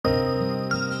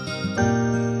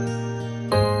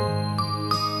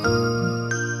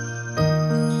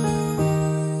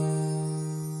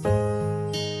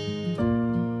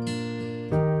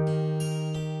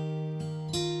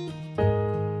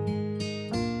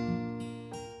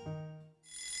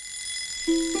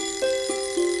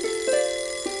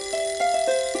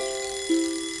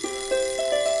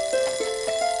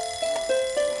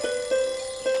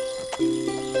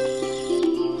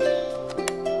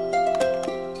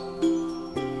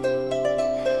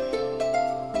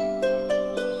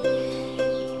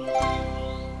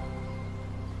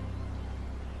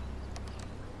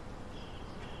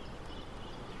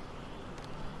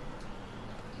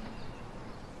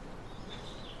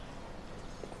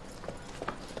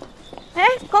哎，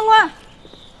关关，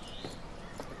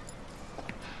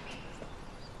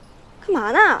干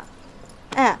嘛呢？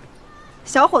哎，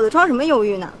小伙子装什么忧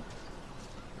郁呢？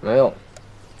没有。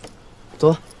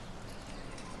走。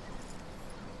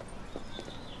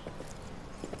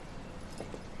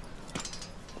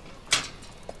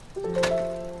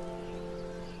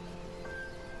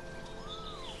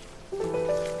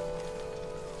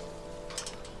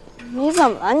你怎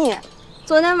么了你？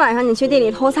昨天晚上你去地里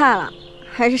偷菜了，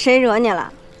还是谁惹你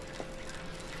了？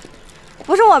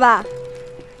不是我吧？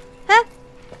哎，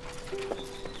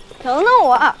等等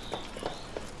我！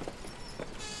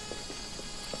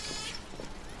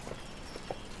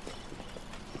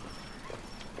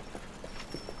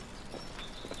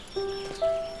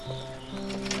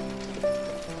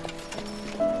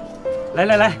来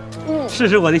来来，试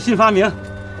试我的新发明，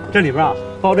这里边啊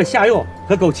包着虾肉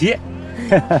和枸杞。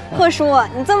贺叔，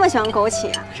你这么喜欢枸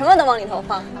杞啊？什么都往里头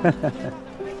放。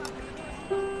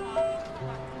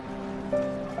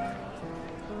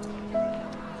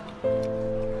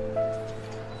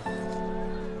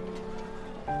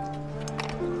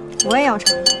我也要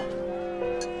尝尝。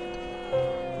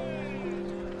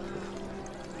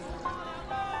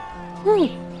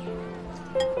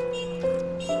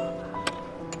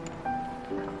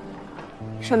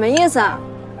什么意思啊？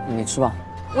你吃吧。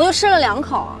我就吃了2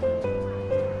口。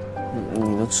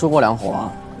你都吃过2口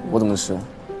啊？我怎么吃？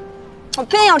我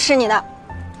偏要吃你的。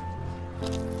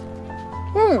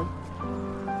哼！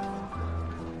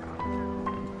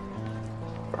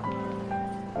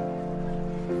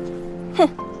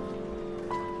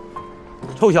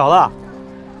臭小子，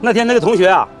那天那个同学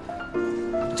啊，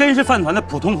真是饭团的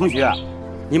普通同学，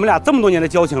你们俩这么多年的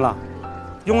交情了，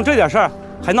用这点事儿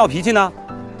还闹脾气呢？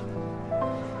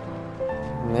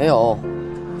没有，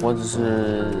我只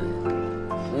是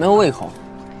没有胃口。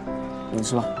你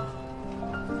吃吧。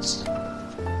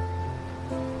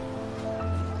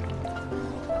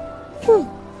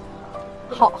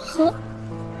好喝。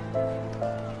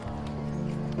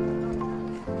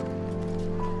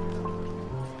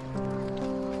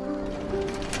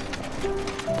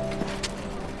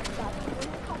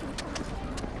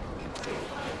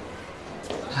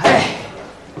哎，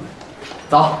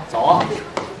走走啊！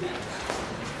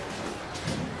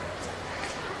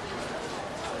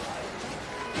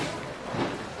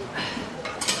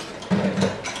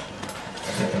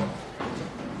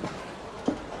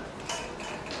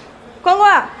关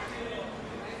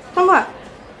关，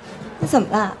你怎么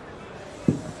了？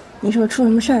你是不是出什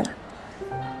么事儿了？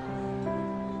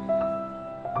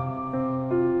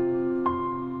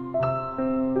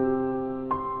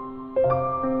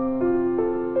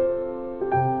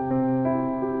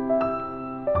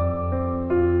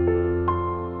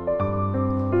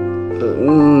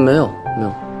没有没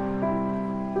有。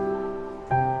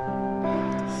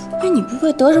哎，你不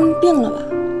会得什么病了吧？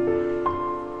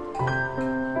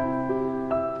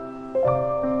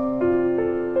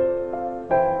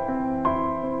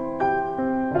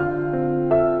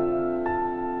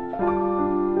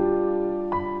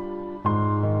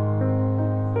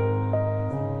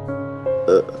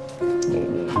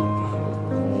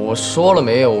我说了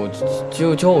没有，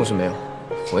就是没有。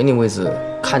回你位子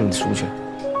看你的书去。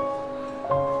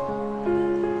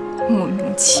莫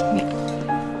名其妙。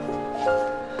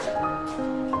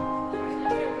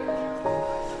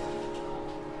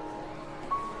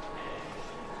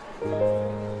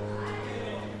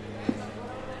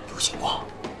有情况，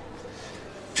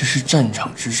这是战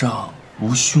场之上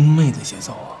无兄妹的节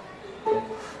奏啊！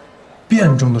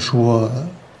辩证的说，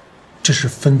这是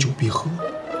分久必合，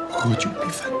合久必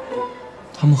分。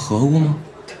他们合过吗？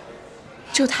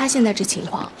就他现在这情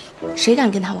况，谁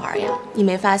敢跟他玩呀？你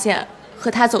没发现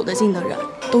和他走得近的人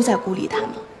都在孤立他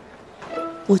吗？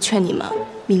我劝你们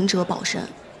明哲保身，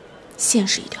现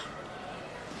实一点。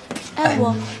哎，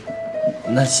我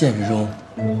那现实中，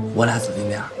我俩走近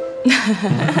点儿。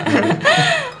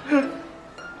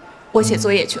我写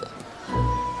作业去了。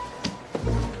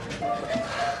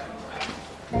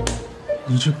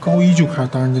你这高一就开始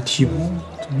当人家替补，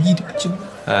怎么一点劲？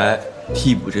哎，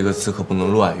替补这个词可不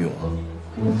能乱用啊！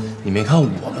你没看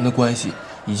我们的关系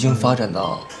已经发展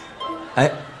到，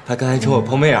哎，他刚才冲我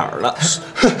抛媚眼了。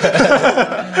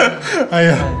哎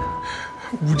呀，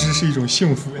无知是一种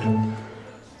幸福呀。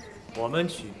我们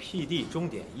取 PD 终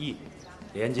点 E，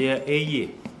 连接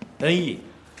AE、NE，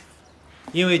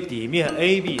 因为底面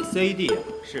ABCD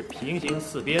是平行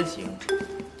四边形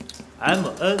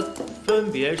 ，MN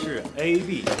分别是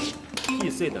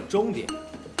AB、PC 的终点，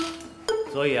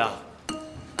所以啊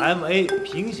 ，MA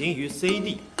平行于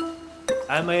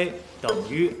CD，MA 等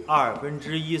于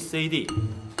1/2 CD。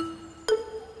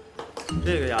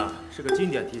这个呀是个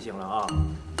经典题型了啊，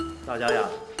大家呀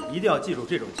一定要记住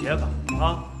这种解法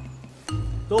啊，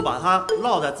都把它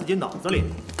烙在自己脑子里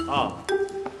啊。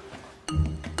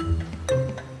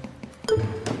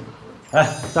哎，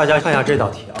大家看一下这道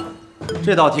题啊，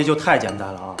这道题就太简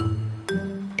单了啊，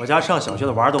我家上小学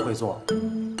的娃儿都会做，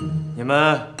你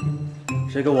们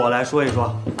谁跟我来说一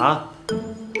说啊？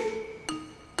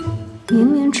绵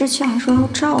绵之气还说要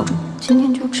罩着我，今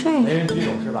天就这样。没人举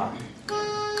手是吧？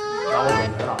那我本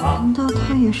人了啊。难道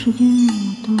他也是阴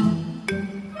我的？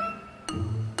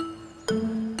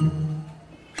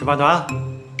示范团，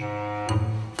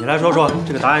你来说说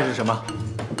这个答案是什么？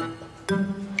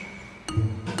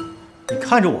你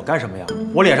看着我干什么呀？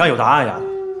我脸上有答案呀。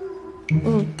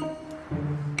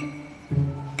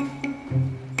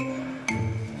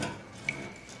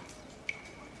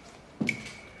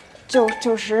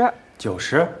90。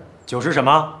90什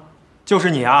么？就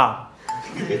是你啊！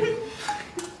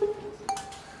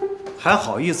还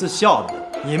好意思笑呢？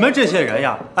你们这些人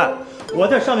呀，哎，我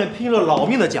在上面拼了老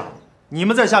命的讲，你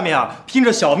们在下面啊拼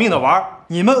着小命的玩，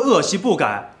你们恶习不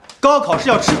改，高考是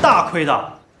要吃大亏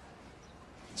的。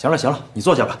行了，你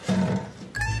坐下吧。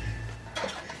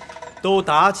都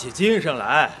打起精神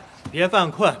来，别犯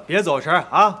困，别走神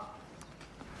啊！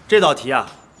这道题啊，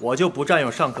我就不占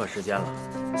用上课时间了，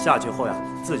下去后呀，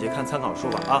自己看参考书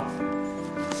吧啊。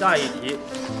下一题，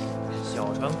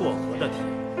小船过河的题，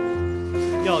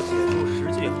要解出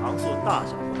实际航速大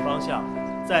小和方向，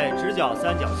在直角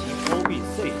三角形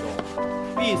OBC 中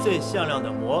 ，BC 向量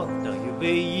的模等于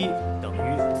V1 等于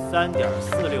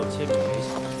3.46千米每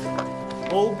小时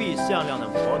 ，OB 向量的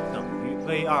模等于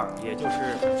V2，也就是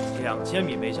2000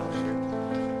米每小时，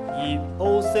以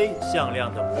OC 向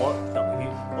量的模等于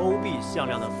OB 向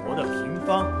量的模的平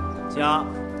方加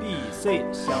BC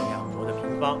向量模的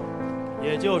平方，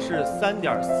也就是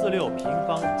3.46平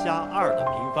方加2的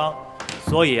平方。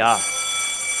所以啊，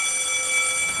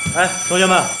哎，同学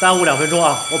们，耽误2分钟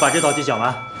啊，我把这道题讲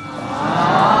完。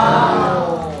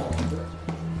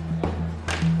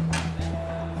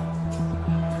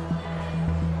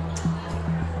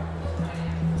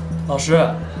老师，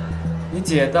你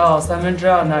解到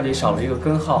2/3那里少了一个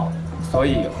根号，所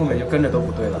以后面就跟着都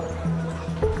不对了。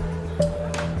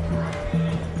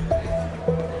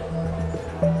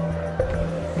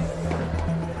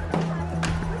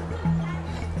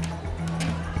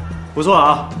不错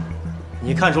啊，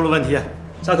你看出了问题，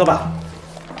下课吧。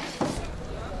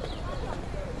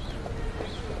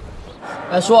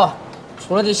哎，叔，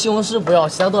除了这西红柿不要，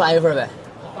其他都来一份呗。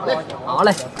好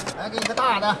嘞。来，给你个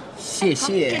大的。谢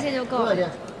谢。这些就够了。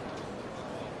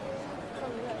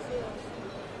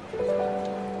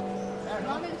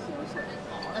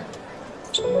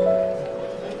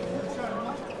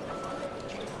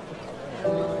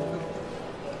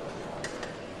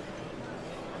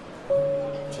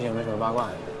最近有没有什么八卦呀？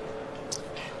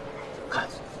看，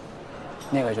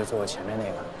那个就坐我前面那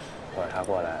个，会儿他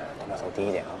过来要头低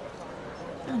一点啊。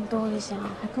那你多危险啊，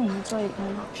还跟我们坐一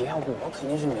边呢。别，我肯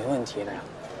定是没问题的呀。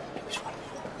别说了，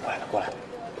过来了，过来。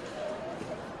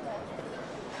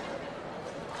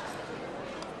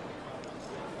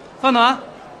范暖，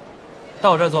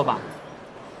到我这儿坐吧。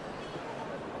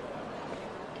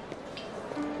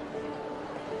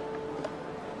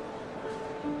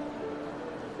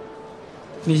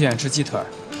你喜欢吃鸡腿，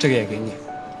这个也给你。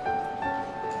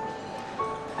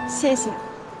谢谢。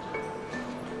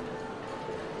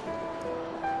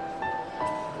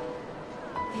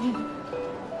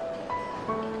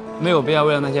没有必要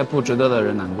为了那些不值得的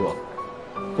人难过。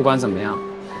不管怎么样，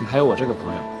你还有我这个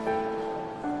朋友。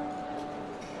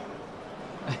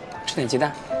哎，吃点鸡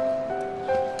蛋。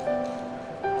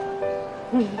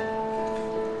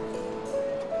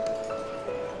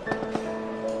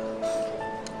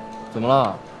怎么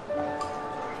了？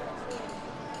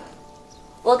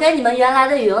我跟你们原来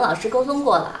的语文老师沟通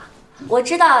过了，我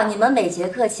知道你们每节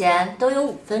课前都有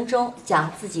5分钟讲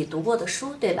自己读过的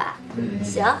书，对吧？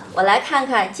行，我来看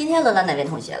看今天轮到哪位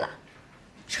同学了。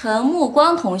陈暮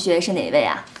光同学是哪位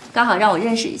啊？刚好让我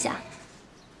认识一下。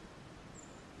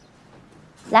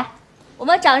来，我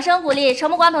们掌声鼓励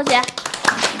陈暮光同学。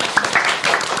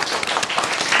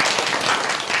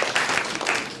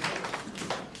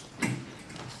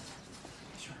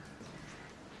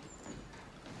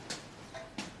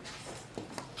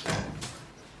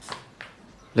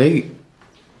雷雨，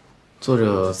作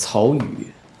者曹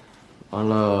禺。完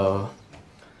了，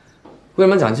为什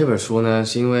么讲这本书呢？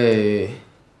是因为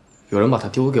有人把它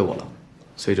丢给我了，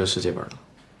所以就是这本了。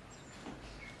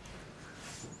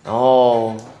然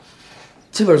后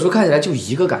这本书看起来就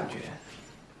一个感觉，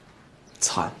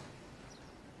惨，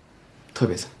特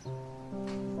别惨。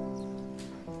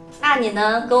那那你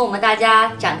能跟我们大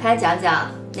家展开讲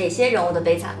讲哪些人物的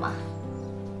悲惨吗？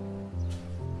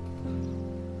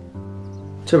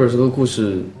这本书的故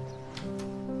事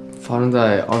发生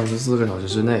在24个小时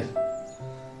之内。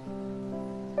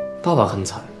爸爸很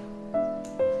惨，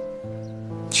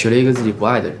娶了一个自己不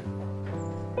爱的人。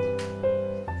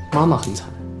妈妈很惨，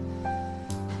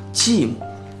继母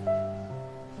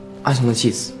爱上了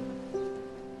继子。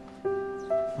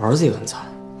儿子也很惨，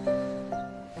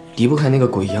离不开那个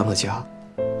鬼一样的家。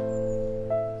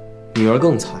女儿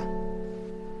更惨，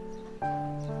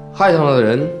害上了的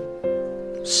人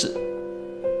是。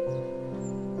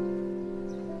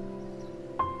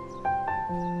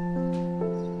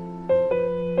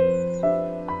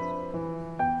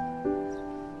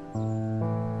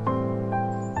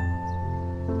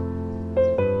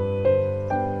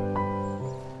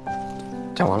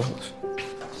讲完了，老师，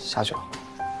下去了。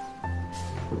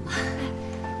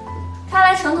看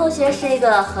来程同学是一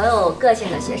个很有个性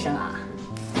的学生啊。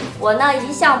我呢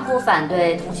一向不反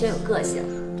对同学有个性，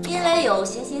因为有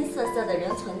形形色色的人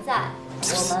存在，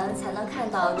我们才能看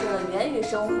到这源于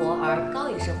生活而高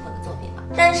于生活的作品嘛。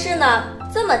但是呢，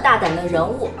这么大胆的人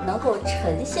物能够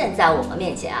呈现在我们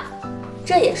面前啊，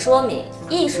这也说明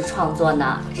艺术创作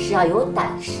呢是要有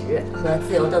胆识和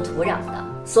自由的土壤的。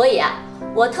所以啊，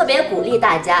我特别鼓励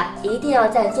大家一定要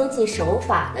在遵纪守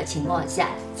法的情况下，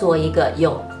做一个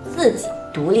有自己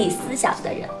独立思想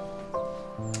的人。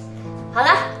好了，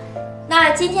那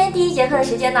今天第1节课的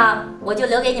时间呢，我就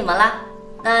留给你们了。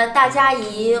那大家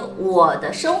以我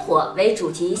的生活为主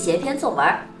题写篇作文，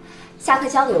下课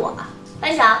交给我吧。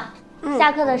班长，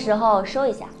下课的时候收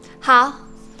一下。好，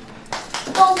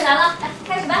动起来了，来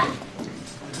开始吧。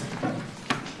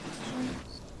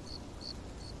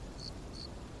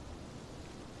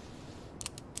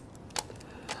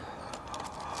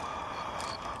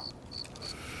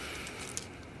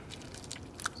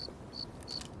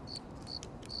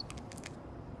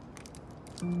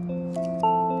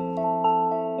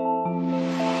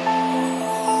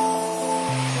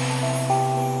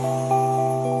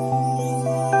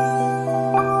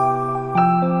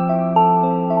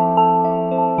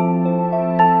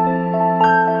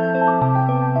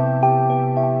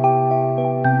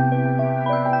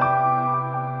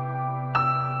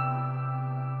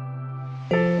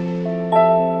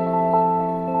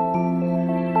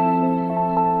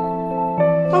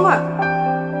等会儿，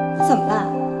怎么了？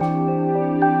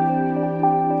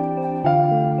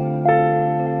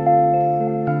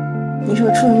你说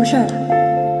出什么事儿了？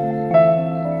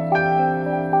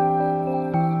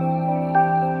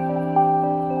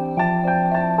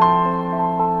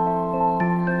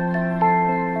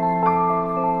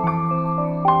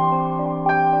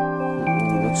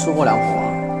你们吃过两口啊？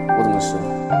我怎么吃？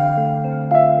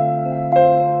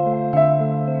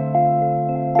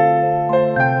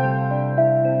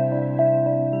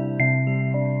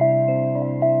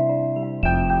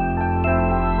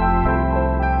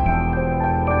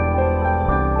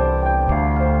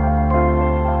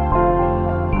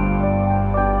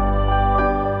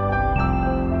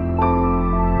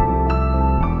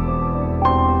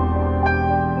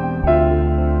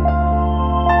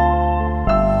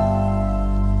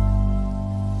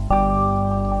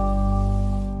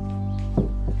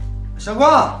小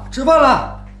光，吃饭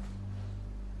了。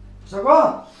小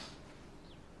光，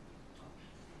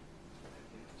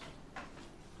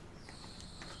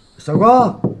小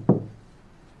光，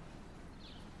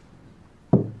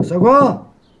小光，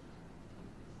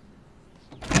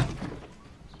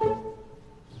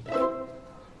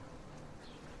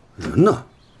人呢？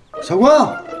小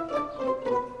光，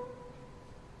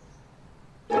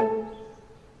太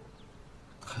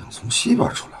阳从西边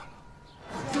出来了。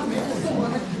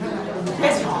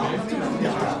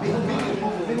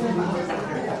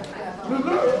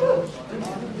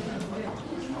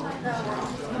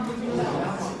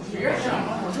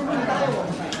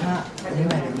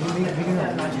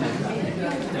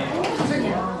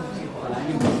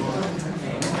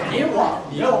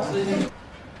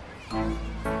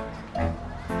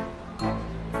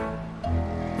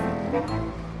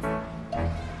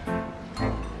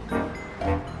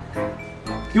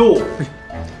哟，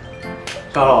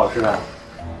张老师，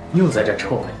你又在这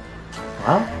臭美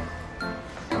啊？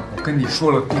我跟你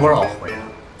说了多少回了，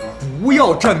不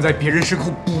要站在别人身后，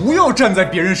不要站在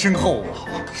别人身后啊！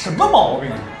什么毛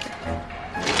病？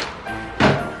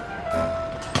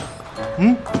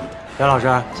杨老师，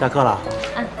下课了。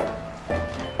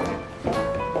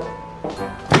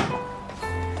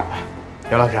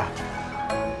姚老师，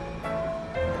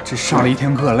这上了一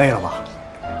天课，累了吧？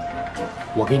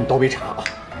我给你倒杯茶啊，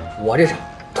我这茶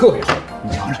特别好，你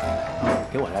尝尝。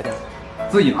给我来点，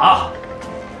自己拿。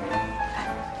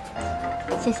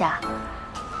谢谢啊。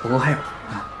不过还有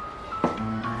啊，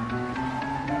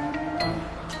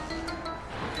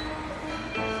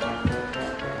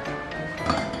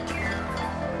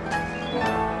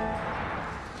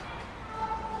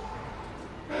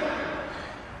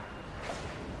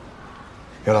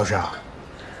刘老师啊，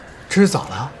这是咋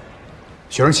了？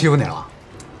学生欺负你了？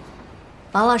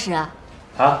王老师啊，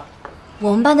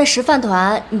我们班的食饭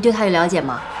团，你对他有了解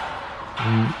吗？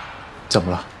怎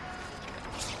么了？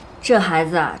这孩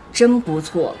子啊，真不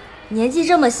错，年纪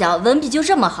这么小，文笔就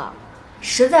这么好，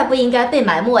实在不应该被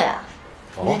埋没呀。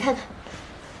你来看看。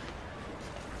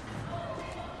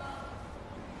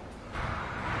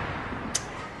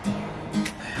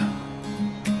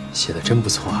写的真不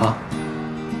错哈。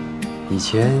以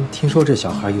前听说这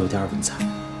小孩有点文采，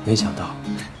没想到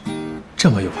这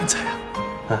么有文采啊！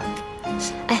啊，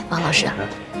哎，王老师，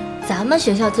咱们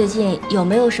学校最近有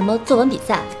没有什么作文比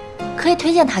赛，可以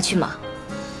推荐他去吗？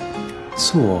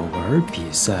作文比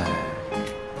赛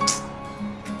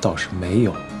倒是没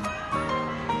有，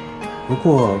不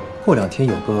过过2天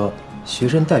有个学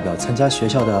生代表参加学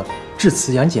校的致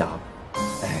辞演讲。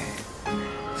哎，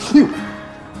哟，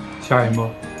下一幕，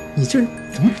你这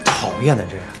怎么讨厌呢？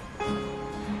这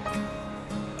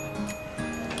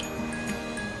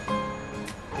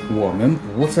我们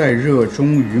不再热衷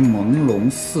于朦胧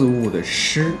似雾的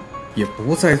诗，也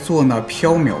不再做那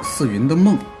缥缈似云的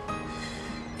梦，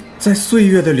在岁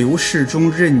月的流逝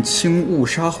中认清雾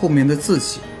纱后面的自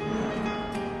己。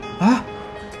啊，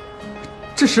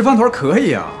这食饭团可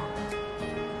以啊，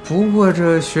不过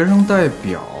这学生代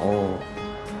表，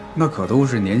那可都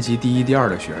是年级第1、第2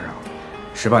的学生，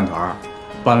食饭团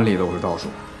班里都是倒数，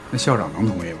那校长能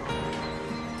同意吗？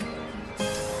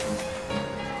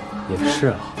也是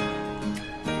啊。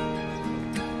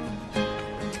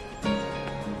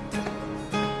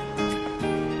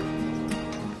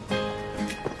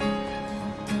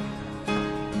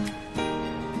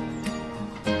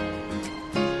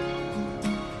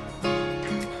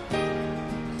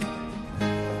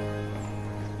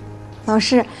老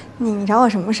师，你找我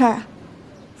什么事儿啊？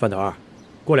饭团，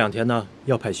过2天呢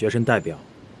要派学生代表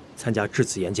参加致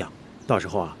辞演讲，到时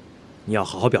候啊，你要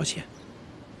好好表现。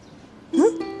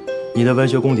你的文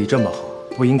学功底这么好，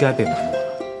不应该被埋没了。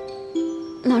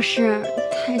老师，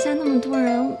台下那么多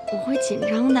人，我会紧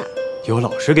张的。有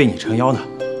老师给你撑腰呢，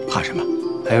怕什么？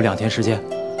还有2天时间，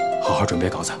好好准备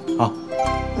稿子啊。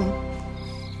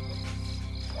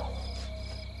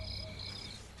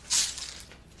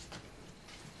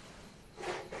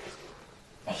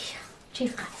这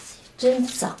孩子真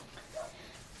脏，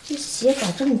这写稿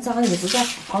这么脏，也不再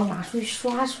好好拿出去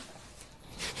刷刷。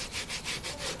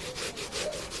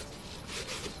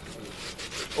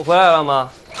我回来了，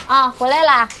妈。啊，回来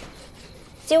啦，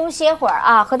进屋歇会儿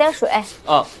啊，喝点水。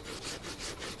啊。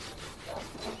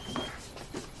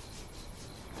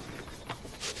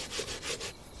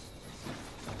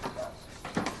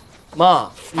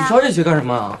妈，你刷这些干什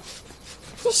么啊？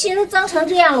这鞋都脏成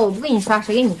这样了，我不给你刷，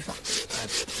谁给你刷？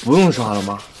不用刷了，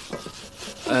妈。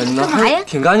那干嘛呀？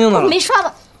挺干净的了。没刷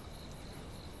吧？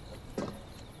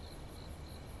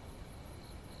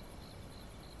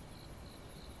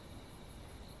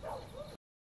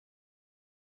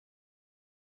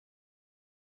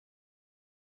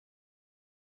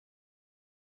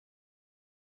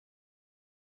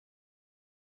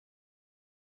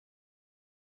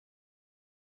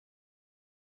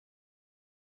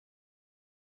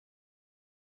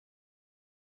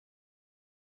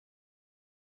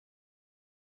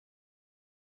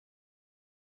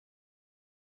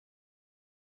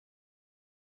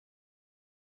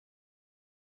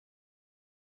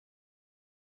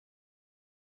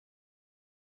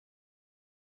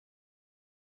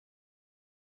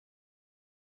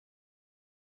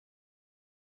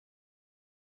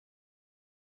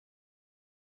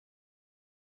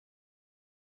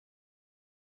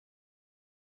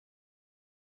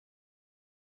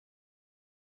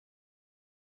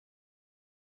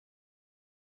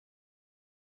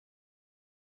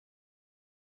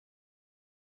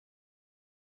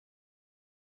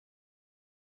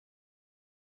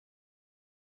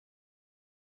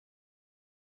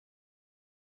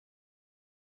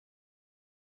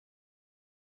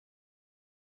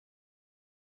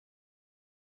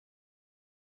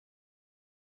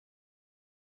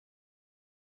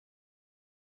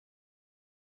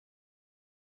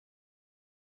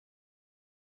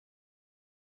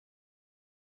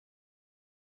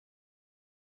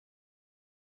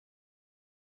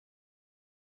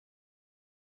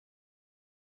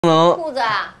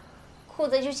裤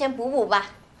子就先补补吧。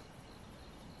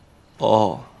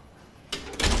哦。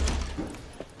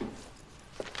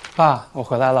爸，我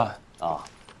回来了。啊。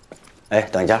哎，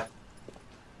等一下，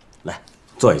来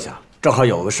坐一下，正好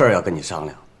有个事儿要跟你商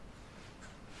量。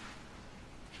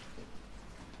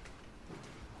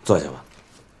坐下吧，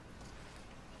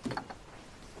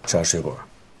吃点水果。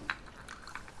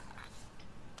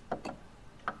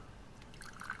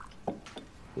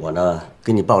我呢，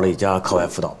给你报了一家课外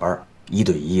辅导班，1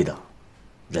对1的，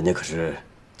人家可是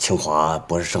清华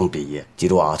博士生毕业。记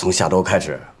住啊，从下周开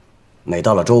始，每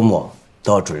到了周末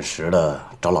都要准时的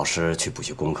找老师去补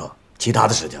习功课，其他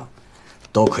的事情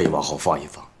都可以往后放一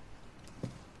放。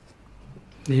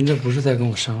您这不是在跟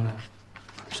我商量，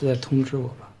是在通知我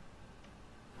吧？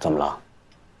怎么了？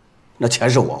那钱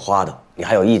是我花的，你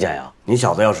还有意见呀？你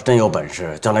小子要是真有本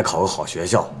事，将来考个好学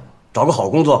校，找个好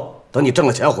工作，等你挣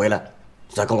了钱回来，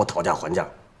再跟我讨价还价。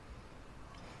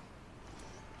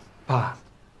爸，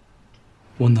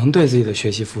我能对自己的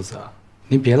学习负责，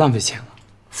您别浪费钱了。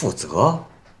负责？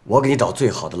我给你找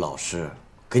最好的老师，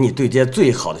给你对接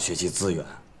最好的学习资源，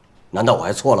难道我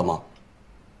还错了吗？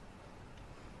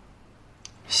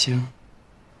行，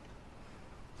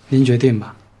您决定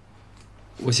吧。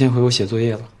我先回屋写作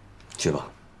业了。去吧。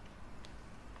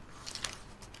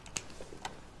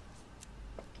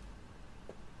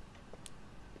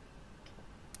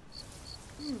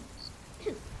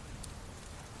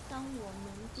当我们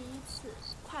第一次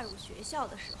跨入学校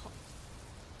的时候，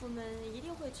我们一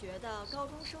定会觉得高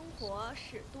中生活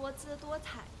是多姿多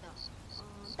彩的，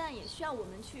但也需要我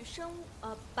们去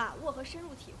把握和深入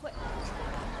体会。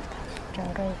整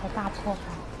个一个大破防，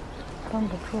绷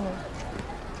不住了。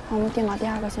我们电脑第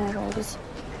2个现在揉就行。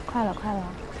快了，快了，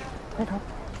回头。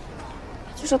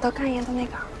就是得看一眼的那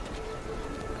个。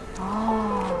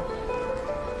哦，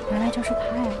原来就是他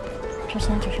呀！之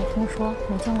前只是听说，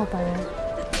没见过本人，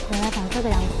原来长这个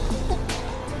样子。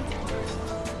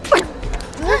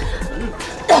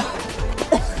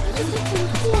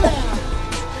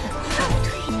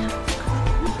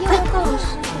要不要告老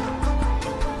师？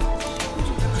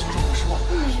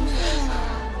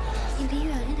你离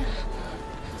远一点。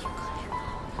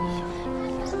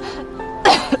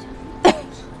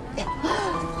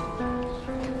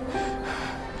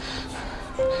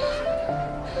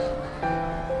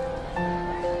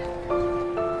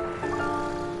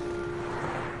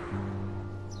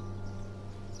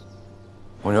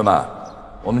同学们，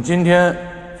我们今天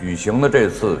举行的这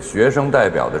次学生代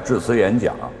表的致辞演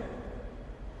讲，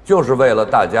就是为了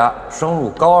大家升入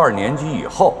高2年级以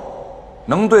后，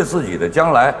能对自己的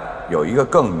将来有一个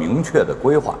更明确的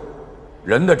规划。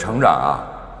人的成长啊，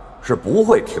是不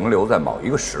会停留在某一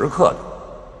个时刻的。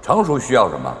成熟需要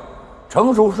什么？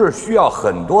成熟是需要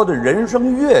很多的人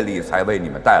生阅历才为你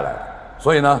们带来的。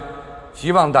所以呢，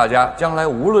希望大家将来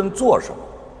无论做什么，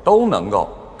都能够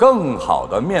更好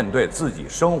地面对自己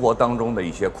生活当中的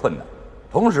一些困难。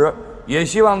同时也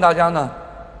希望大家呢，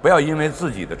不要因为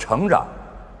自己的成长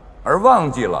而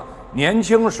忘记了年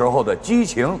轻时候的激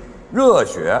情、热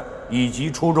血以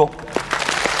及初衷。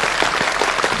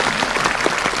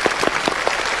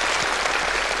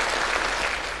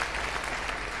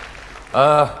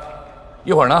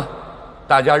一会儿呢，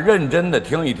大家认真地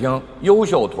听一听优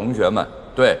秀同学们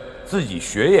对自己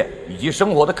学业以及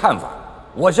生活的看法，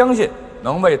我相信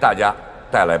能为大家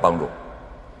带来帮助。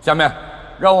下面，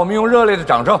让我们用热烈的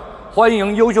掌声欢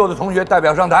迎优秀的同学代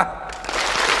表上台。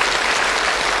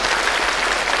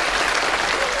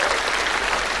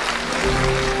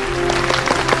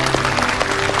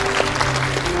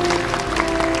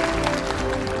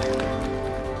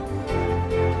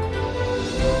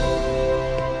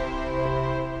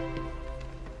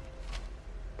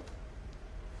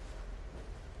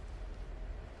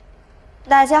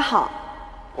大家好，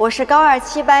我是高2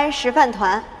 7班师范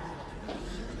团。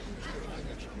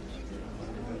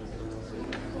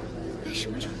为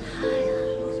什么就他呀？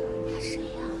他谁呀？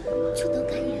就能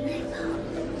干演那个？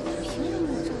凭什么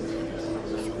让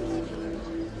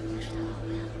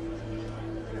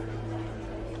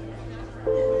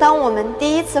他？当我们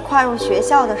第一次跨入学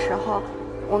校的时候，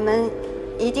我们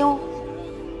一定。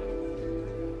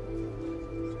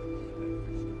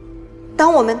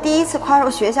当我们第一次跨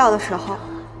入学校的时候，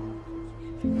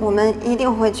我们一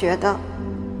定会觉得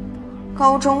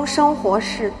高中生活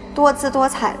是多姿多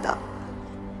彩的，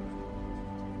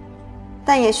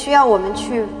但也需要我们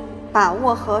去把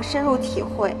握和深入体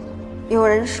会。有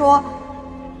人说，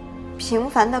平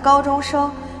凡的高中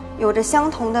生有着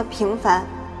相同的平凡，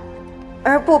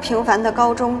而不平凡的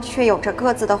高中却有着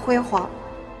各自的辉煌。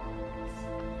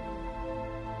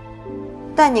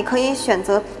但你可以选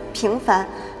择平凡，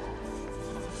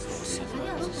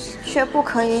却不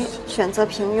可以选择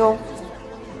平庸。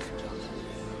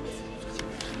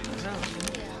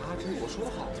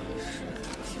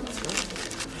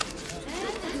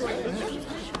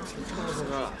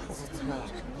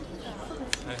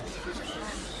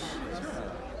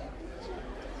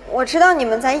我知道你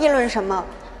们在议论什么，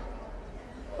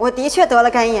我的确得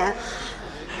了肝炎。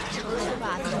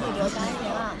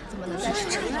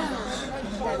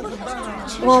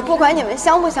我不管你们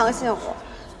相不相信我，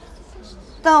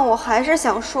但我还是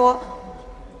想说，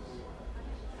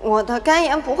我的肝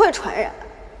炎不会传染。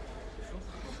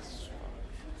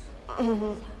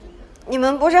你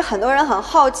们不是很多人很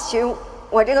好奇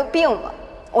我这个病吗？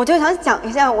我就想讲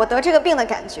一下我得这个病的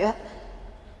感觉。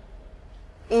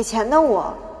以前的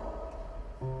我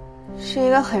是一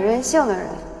个很任性的人，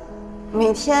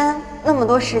每天那么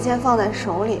多时间放在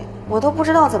手里，我都不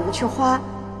知道怎么去花，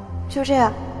就这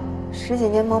样10几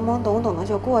年懵懵懂懂的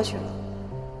就过去了。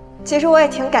其实我也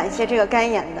挺感谢这个肝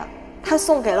炎的，它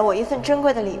送给了我一份珍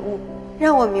贵的礼物，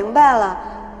让我明白了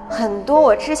很多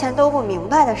我之前都不明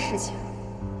白的事情。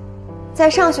在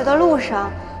上学的路上，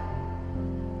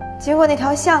经过那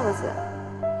条巷子，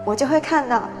我就会看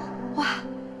到，哇，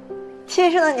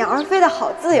天上的鸟儿飞得好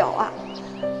自由啊！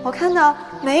我看到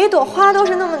每一朵花都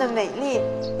是那么的美丽，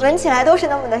闻起来都是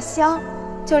那么的香，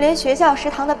就连学校食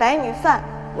堂的白米饭，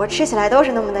我吃起来都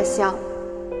是那么的香。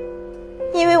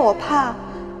因为我怕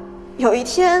有一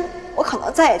天我可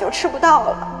能再也就吃不到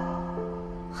了。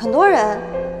很多人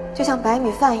就像白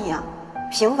米饭一样，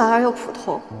平凡而又普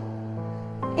通，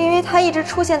因为它一直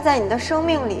出现在你的生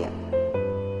命里，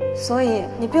所以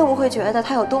你并不会觉得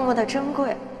它有多么的珍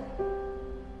贵。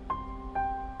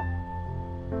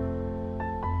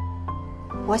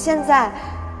我现在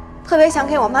特别想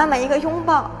给我妈妈一个拥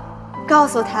抱，告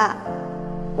诉她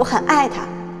我很爱她。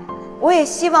我也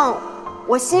希望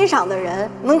我欣赏的人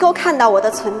能够看到我的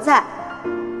存在。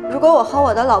如果我和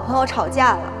我的老朋友吵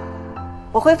架了，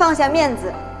我会放下面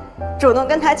子，主动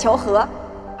跟他求和，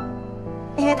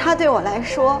因为他对我来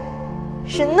说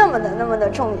是那么的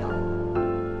重要。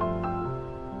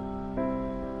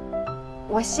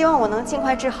我希望我能尽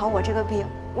快治好我这个病，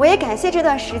我也感谢这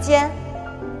段时间，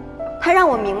它让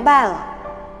我明白了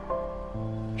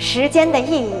时间的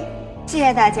意义。谢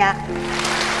谢大家。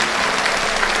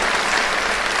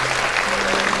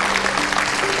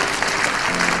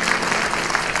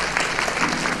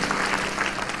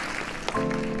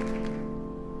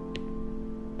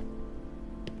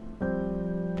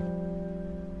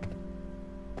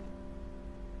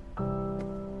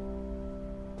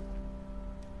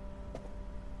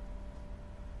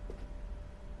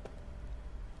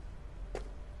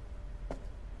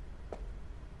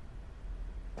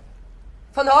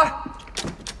饭团。